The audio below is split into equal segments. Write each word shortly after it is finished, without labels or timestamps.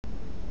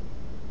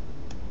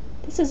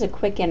This is a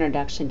quick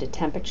introduction to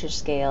temperature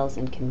scales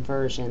and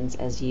conversions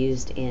as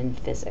used in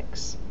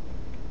physics.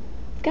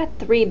 We've got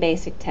three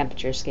basic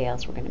temperature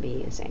scales we're going to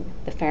be using: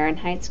 the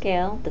Fahrenheit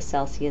scale, the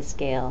Celsius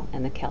scale,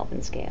 and the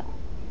Kelvin scale.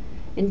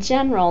 In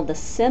general, the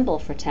symbol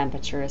for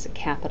temperature is a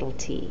capital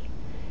T.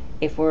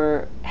 If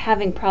we're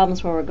having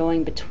problems where we're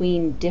going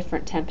between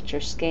different temperature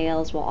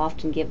scales, we'll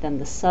often give them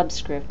the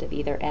subscript of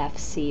either F,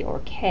 C,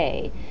 or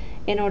K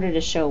in order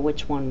to show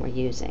which one we're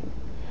using.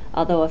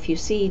 Although if you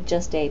see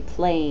just a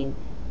plain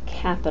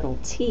capital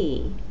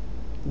T,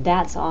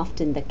 that's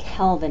often the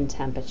Kelvin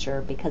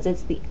temperature because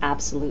it's the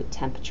absolute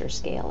temperature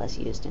scale as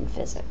used in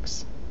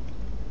physics.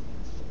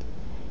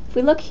 If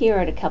we look here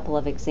at a couple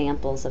of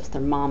examples of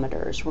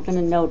thermometers, we're going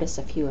to notice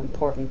a few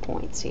important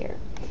points here.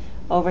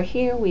 Over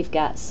here we've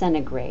got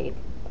centigrade,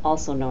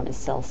 also known as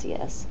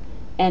Celsius,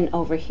 and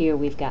over here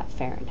we've got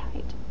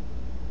Fahrenheit.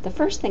 The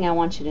first thing I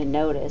want you to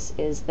notice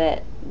is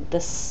that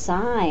the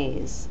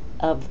size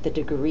of the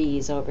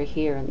degrees over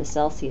here in the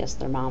Celsius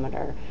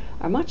thermometer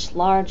are much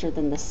larger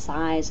than the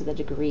size of the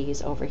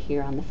degrees over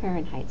here on the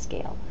Fahrenheit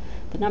scale.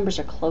 The numbers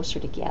are closer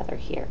together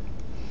here.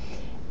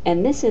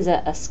 And this is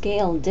a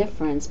scale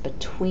difference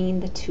between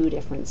the two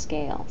different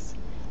scales.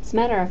 As a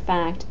matter of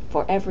fact,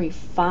 for every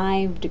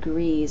 5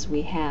 degrees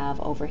we have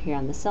over here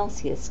on the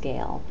Celsius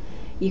scale,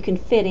 you can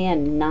fit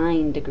in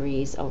 9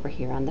 degrees over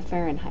here on the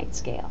Fahrenheit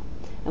scale.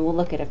 And we'll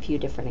look at a few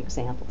different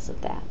examples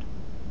of that.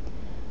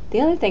 The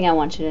other thing I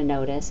want you to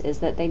notice is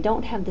that they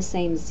don't have the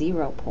same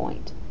 0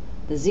 point.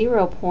 The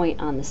 0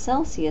 point on the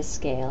Celsius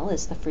scale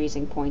is the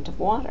freezing point of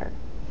water.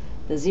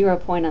 The 0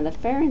 point on the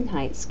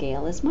Fahrenheit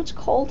scale is much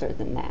colder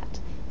than that.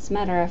 As a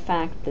matter of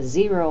fact, the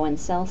 0 in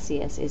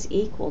Celsius is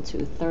equal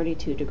to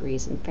 32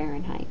 degrees in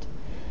Fahrenheit.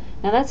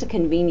 Now that's a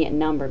convenient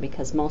number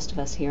because most of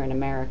us here in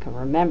America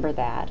remember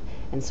that,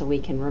 and so we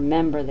can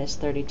remember this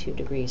 32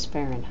 degrees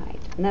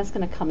Fahrenheit. And that's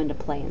going to come into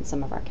play in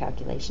some of our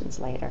calculations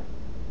later.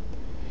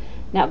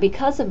 Now,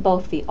 because of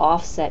both the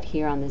offset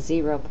here on the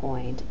 0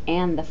 point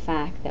and the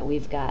fact that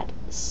we've got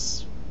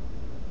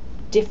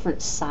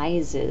different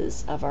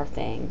sizes of our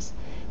things,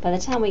 by the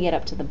time we get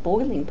up to the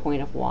boiling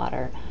point of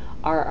water,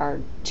 our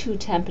two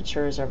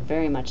temperatures are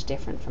very much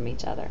different from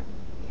each other.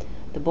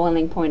 The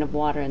boiling point of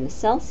water in the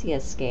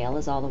Celsius scale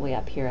is all the way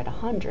up here at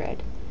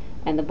 100,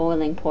 and the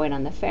boiling point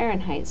on the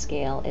Fahrenheit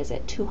scale is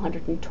at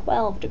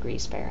 212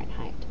 degrees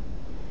Fahrenheit.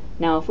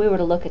 Now, if we were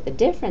to look at the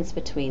difference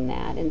between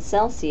that, in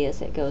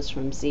Celsius it goes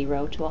from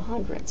 0 to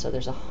 100, so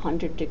there's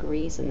 100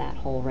 degrees in that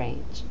whole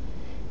range.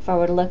 If I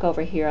were to look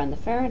over here on the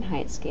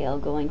Fahrenheit scale,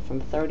 going from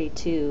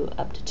 32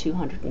 up to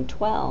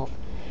 212,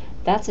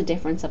 that's a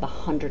difference of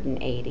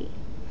 180.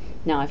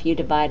 Now, if you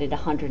divided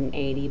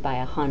 180 by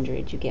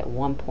 100, you get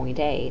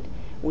 1.8,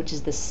 which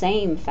is the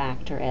same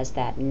factor as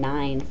that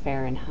 9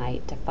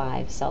 Fahrenheit to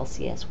 5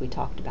 Celsius we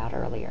talked about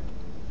earlier.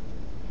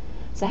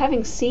 So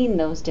having seen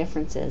those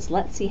differences,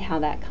 let's see how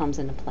that comes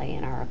into play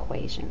in our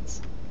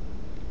equations.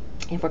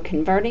 If we're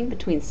converting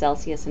between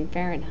Celsius and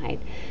Fahrenheit,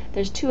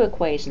 there's two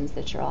equations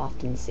that you'll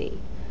often see.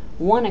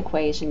 One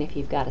equation if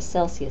you've got a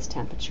Celsius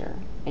temperature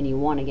and you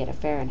want to get a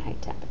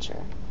Fahrenheit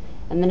temperature.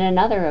 And then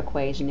another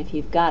equation if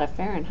you've got a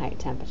Fahrenheit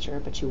temperature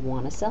but you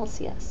want a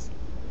Celsius.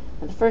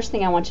 Now, the first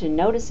thing I want you to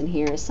notice in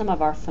here is some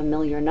of our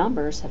familiar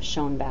numbers have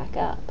shown back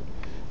up.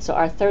 So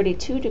our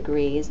 32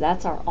 degrees,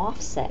 that's our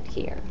offset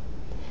here.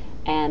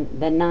 And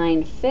the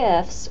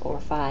 9/5 or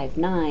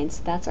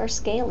 5/9, that's our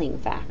scaling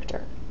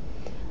factor.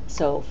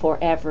 So for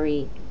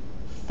every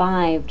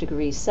 5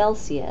 degrees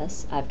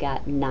Celsius, I've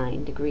got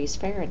 9 degrees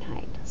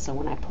Fahrenheit. So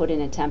when I put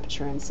in a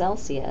temperature in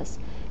Celsius,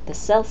 the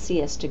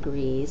Celsius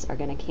degrees are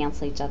going to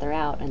cancel each other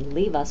out and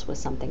leave us with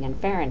something in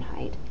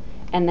Fahrenheit.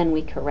 And then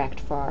we correct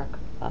for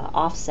our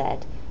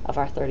offset of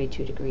our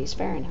 32 degrees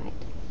Fahrenheit.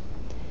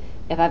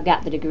 If I've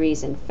got the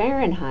degrees in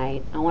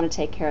Fahrenheit, I want to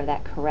take care of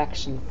that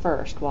correction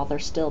first while they're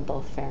still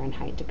both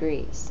Fahrenheit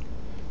degrees.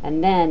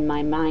 And then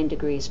my 9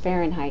 degrees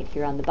Fahrenheit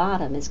here on the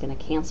bottom is going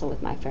to cancel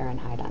with my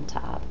Fahrenheit on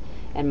top.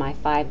 And my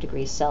 5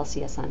 degrees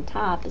Celsius on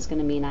top is going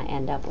to mean I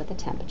end up with a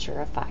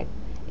temperature of 5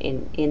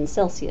 in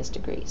Celsius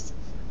degrees.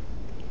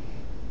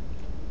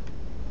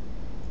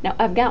 Now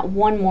I've got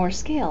one more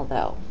scale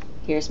though.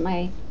 Here's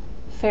my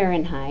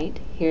Fahrenheit,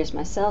 here's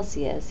my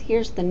Celsius,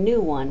 here's the new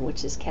one,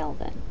 which is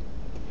Kelvin.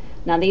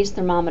 Now these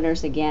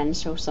thermometers again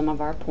show some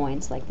of our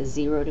points, like the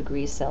 0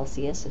 degrees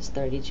Celsius is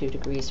 32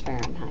 degrees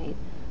Fahrenheit,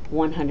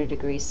 100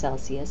 degrees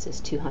Celsius is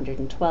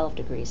 212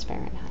 degrees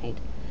Fahrenheit.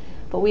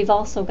 But we've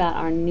also got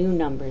our new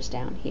numbers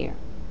down here.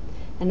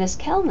 And this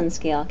Kelvin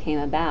scale came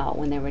about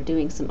when they were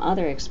doing some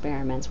other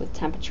experiments with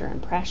temperature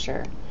and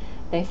pressure.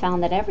 They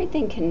found that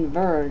everything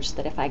converged,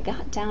 that if I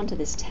got down to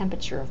this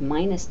temperature of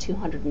minus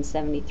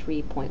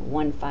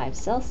 273.15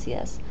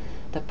 Celsius,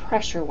 the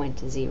pressure went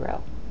to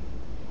 0.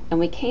 And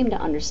we came to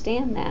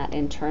understand that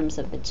in terms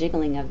of the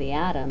jiggling of the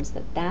atoms,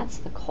 that that's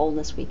the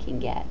coldest we can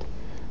get.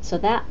 So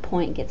that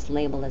point gets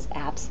labeled as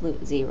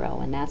absolute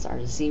 0, and that's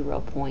our 0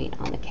 point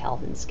on the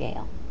Kelvin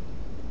scale.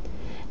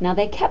 Now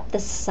they kept the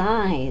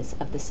size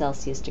of the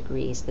Celsius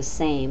degrees the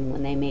same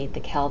when they made the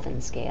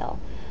Kelvin scale.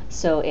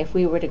 So if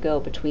we were to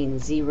go between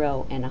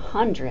 0 and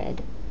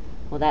 100,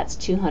 well, that's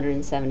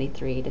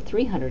 273 to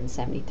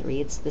 373.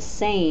 It's the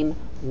same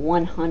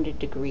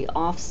 100-degree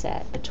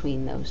offset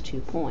between those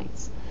 2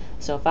 points.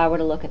 So if I were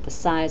to look at the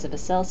size of a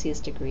Celsius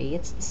degree,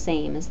 it's the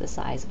same as the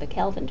size of a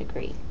Kelvin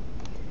degree.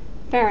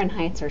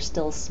 Fahrenheits are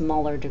still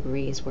smaller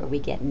degrees where we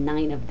get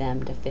 9 of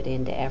them to fit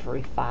into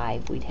every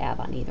 5 we'd have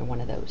on either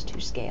one of those 2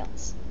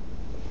 scales.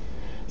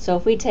 So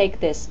if we take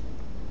this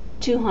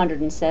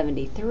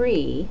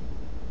 273,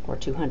 or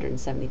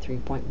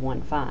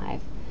 273.15,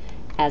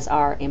 as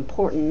our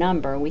important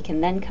number, we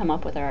can then come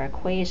up with our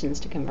equations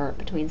to convert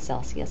between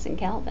Celsius and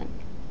Kelvin.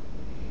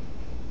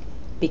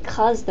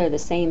 Because they're the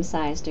same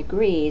size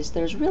degrees,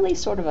 there's really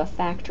sort of a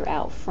factor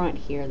out front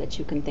here that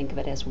you can think of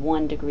it as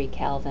 1 degree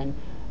Kelvin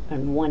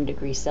and 1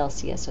 degree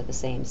Celsius are the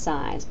same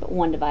size, but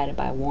 1 divided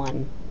by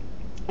 1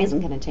 isn't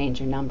going to change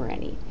your number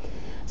any.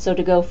 So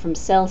to go from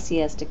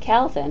Celsius to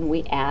Kelvin,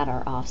 we add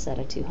our offset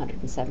of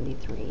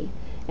 273,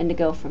 and to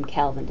go from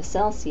Kelvin to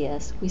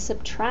Celsius, we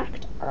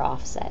subtract our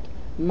offset,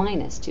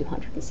 minus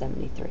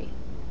 273.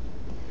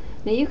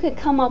 Now you could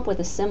come up with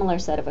a similar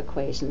set of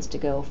equations to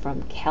go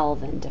from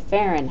Kelvin to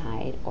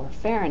Fahrenheit, or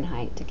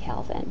Fahrenheit to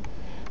Kelvin,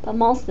 but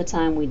most of the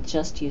time we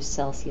just use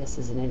Celsius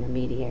as an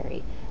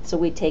intermediary. So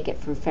we take it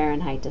from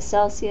Fahrenheit to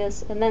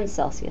Celsius, and then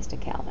Celsius to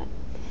Kelvin,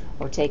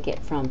 or take it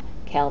from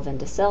Kelvin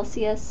to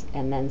Celsius,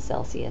 and then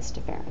Celsius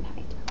to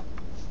Fahrenheit.